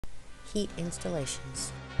heat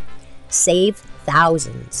installations. Save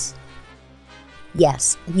thousands.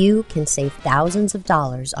 Yes, you can save thousands of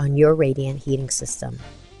dollars on your radiant heating system.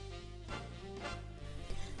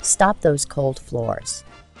 Stop those cold floors.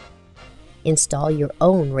 Install your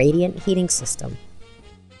own radiant heating system.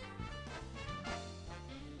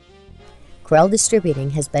 Krell Distributing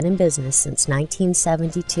has been in business since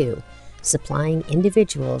 1972, supplying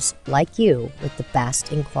individuals like you with the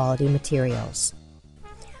best in quality materials.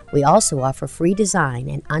 We also offer free design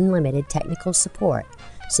and unlimited technical support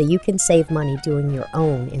so you can save money doing your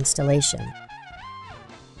own installation.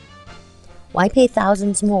 Why pay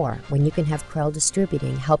thousands more when you can have Krell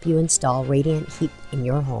Distributing help you install radiant heat in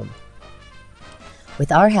your home?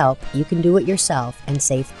 With our help, you can do it yourself and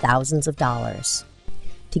save thousands of dollars.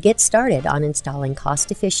 To get started on installing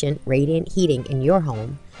cost-efficient radiant heating in your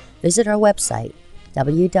home, visit our website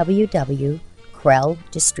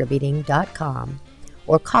www.krelldistributing.com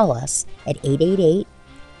or call us at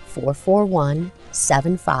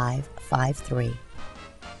 888-441-7553.